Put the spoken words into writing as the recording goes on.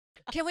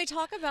Can we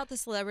talk about the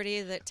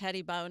celebrity that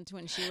Teddi boned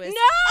when she was? No!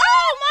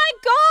 Oh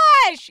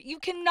my gosh! You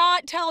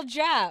cannot tell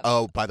Jeff.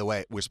 Oh, by the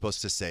way, we're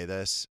supposed to say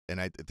this, and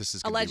this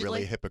is going to be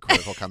really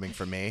hypocritical coming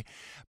from me.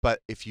 But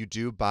if you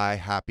do buy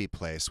Happy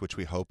Place, which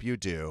we hope you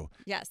do,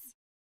 yes,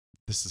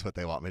 this is what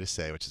they want me to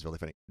say, which is really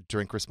funny.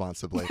 Drink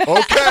responsibly.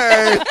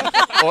 Okay.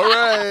 All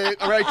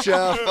right,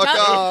 Jeff.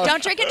 Fuck off.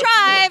 Don't drink and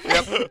drive.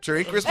 Yep.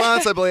 Drink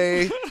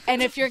responsibly.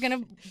 And if you're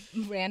gonna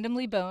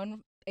randomly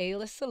bone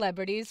A-list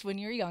celebrities when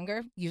you're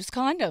younger, use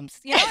condoms.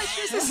 You know,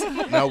 it's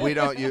just No, we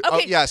don't use. Okay. Oh,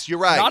 yes, you're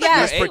right. Not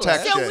Use if you're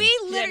protection. So we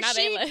Yeah,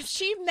 literally, not A-list.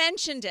 she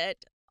mentioned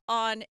it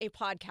on a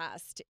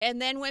podcast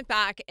and then went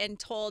back and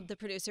told the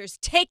producers,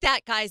 take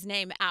that guy's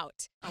name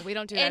out. Oh, we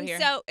don't do that here.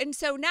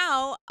 So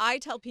now I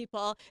tell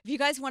people, if you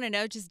guys want to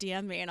know, just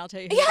DM me and I'll tell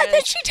you who yeah. it is.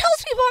 Then she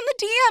tells people in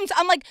the DMs.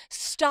 I'm like,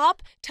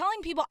 stop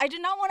telling people. I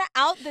did not want to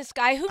out this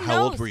guy. Who knows?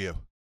 How old were you?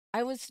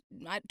 I was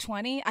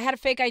 20. I had a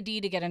fake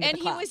ID to get into And the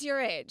he club. was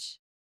your age.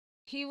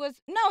 He was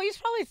he's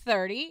probably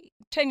 30,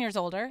 10 years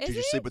older. Is Did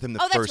you he? sleep with him the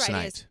Oh, that's first right, he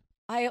night? is.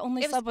 I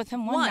only It was slept with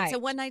him one night. A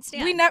one-night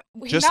stand.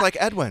 Just like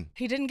Edwin.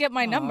 He didn't get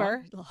my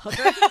number. Little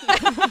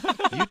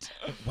hooker.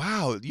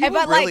 Wow, you were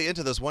but, really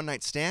into those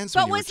one-night stands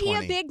when But you were was he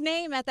 20. a big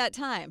name at that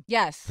time?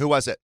 Yes. Who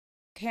was it?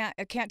 I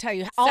can't tell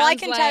you. All I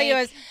can tell you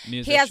is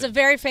he has a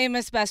very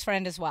famous best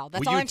friend as well.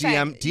 That's Will all you I'm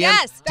saying.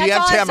 Yes, that's DM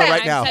all I'm Tamara saying.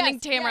 right now. I'm sending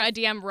Tamara a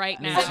DM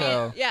right now.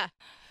 too. Yeah.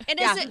 And,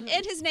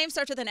 and his name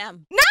starts with an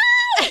M. No!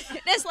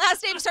 His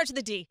last name starts with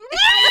a D.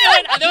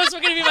 Those were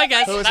going to be my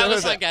guess. Who is That it?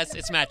 was my guess.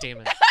 It's Matt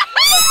Damon.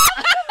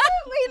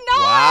 We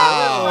know.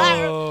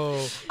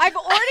 Wow. I've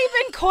already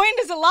been coined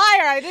as a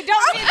liar. I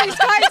don't need these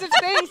kinds of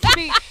things to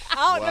be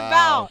out and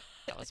about.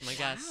 That was my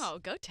guess. Wow,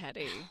 go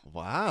Teddy.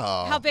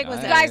 Wow. How big was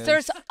Nice. it? Guys,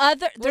 there's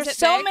Was it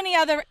so big? many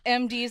other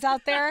MDs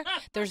out there.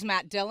 There's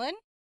Matt Dillon.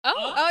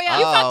 Oh, yeah.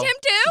 You Oh. fucked him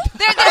too?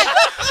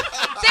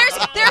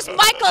 There's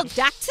Michael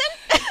Jackson.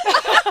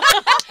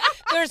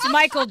 There's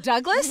Michael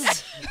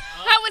Douglas.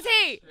 How was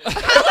he?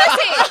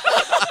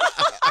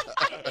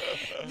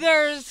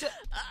 There's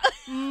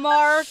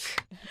Mark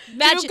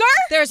Magic. Duger?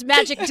 There's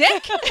Magic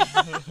Dick.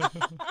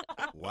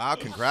 Wow,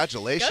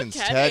 congratulations,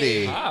 Go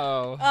Teddy. Teddy.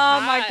 Wow.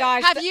 Oh my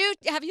gosh.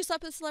 Have you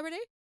slept with a celebrity?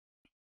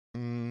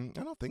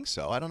 I don't think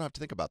so. I don't have to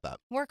think about that.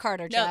 Work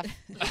harder, No. Jeff.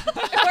 Work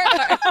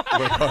harder.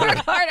 Work harder.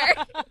 Work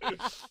harder.